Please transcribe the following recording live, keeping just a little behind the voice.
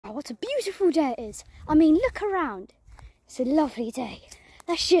what a beautiful day it is. I mean, look around. It's a lovely day.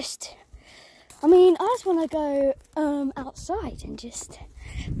 Let's just, I mean, I just want to go outside and just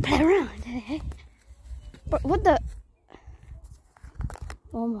play around. But what the?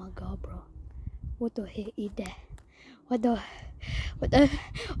 Oh my God, bro. What the heck is that? What the?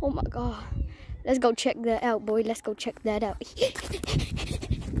 Oh my God. Let's go check that out, boy. Let's go check that out.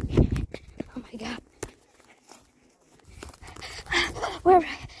 Oh my God. Where?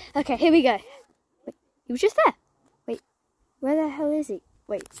 Okay, here we go. Wait, he was just there. Wait, where the hell is he?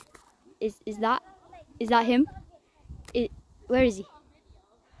 Wait, is that him? Where is he?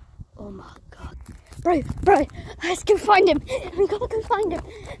 Oh my God. Bro, let's go find him. We gotta go find him.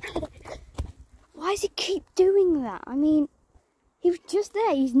 Why does he keep doing that? I mean, he was just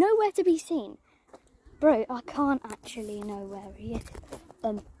there. He's nowhere to be seen. Bro, I can't actually know where he is.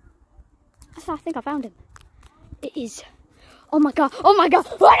 I think I found him. It is. Oh my God. Oh my God.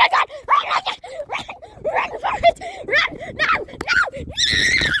 Oh my God.